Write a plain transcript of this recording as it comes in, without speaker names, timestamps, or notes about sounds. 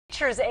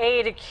teacher's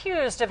aide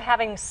accused of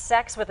having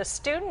sex with a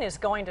student is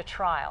going to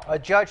trial. A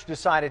judge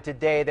decided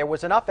today there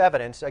was enough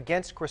evidence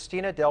against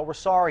Cristina Del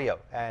Rosario.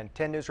 And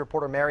 10 News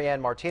reporter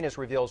Marianne Martinez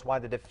reveals why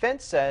the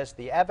defense says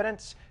the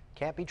evidence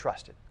can't be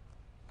trusted.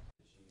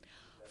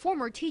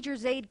 Former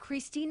teacher's aide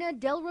Cristina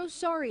Del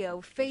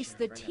Rosario faced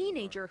the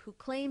teenager who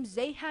claims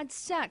they had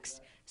sex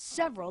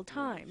several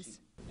times.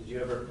 Did you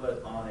ever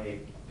put on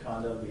a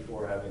condom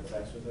before having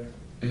sex with her?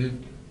 Mm-hmm.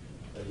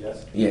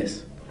 Yes?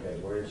 Yes. Okay,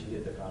 where did she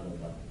get the condom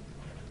from?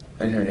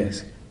 In her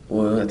desk.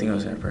 Well, I think it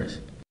was in her purse.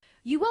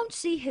 You won't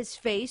see his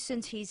face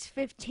since he's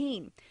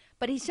 15,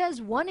 but he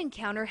says one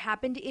encounter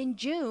happened in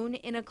June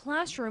in a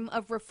classroom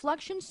of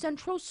Reflection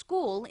Central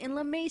School in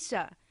La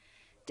Mesa.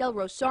 Del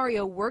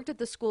Rosario worked at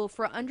the school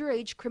for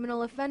underage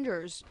criminal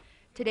offenders.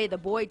 Today, the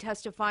boy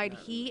testified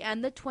he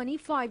and the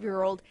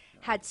 25-year-old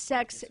had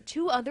sex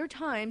 2 other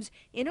times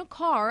in a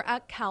car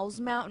at Cowles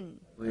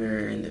Mountain. We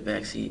were in the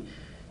backseat,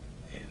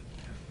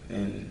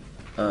 and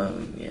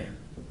yeah,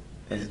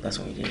 that's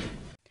what we did.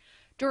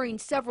 During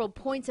several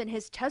points in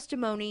his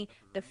testimony,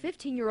 the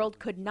 15-year-old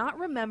could not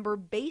remember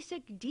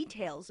basic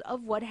details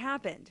of what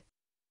happened.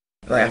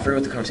 Like, I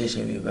forget what the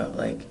conversation would be about.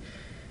 Like,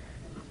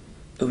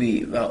 it would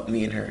be about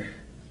me and her.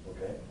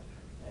 Okay.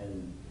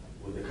 And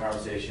would the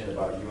conversation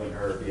about you and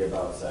her be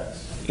about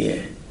sex?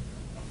 Yeah.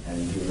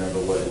 And do you remember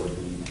what it would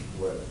be?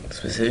 What?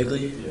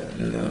 Specifically? Yeah.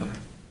 No.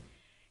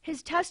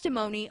 His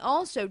testimony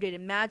also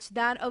didn't match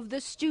that of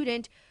the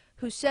student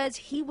who says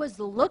he was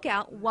the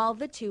lookout while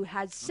the two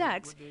had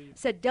sex,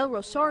 said Del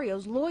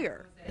Rosario's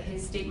lawyer.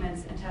 His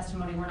statements and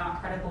testimony were not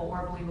credible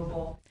or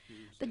believable.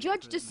 The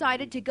judge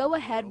decided to go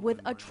ahead with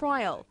a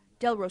trial.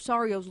 Del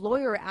Rosario's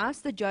lawyer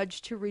asked the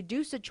judge to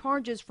reduce the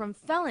charges from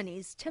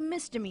felonies to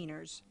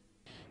misdemeanors.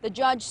 The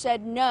judge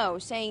said no,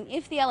 saying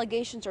if the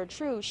allegations are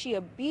true, she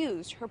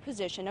abused her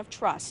position of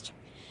trust.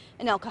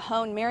 In El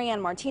Cajon,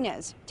 Marianne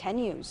Martinez, 10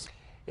 News.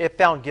 If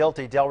found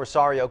guilty, Del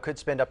Rosario could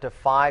spend up to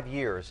 5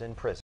 years in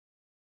prison.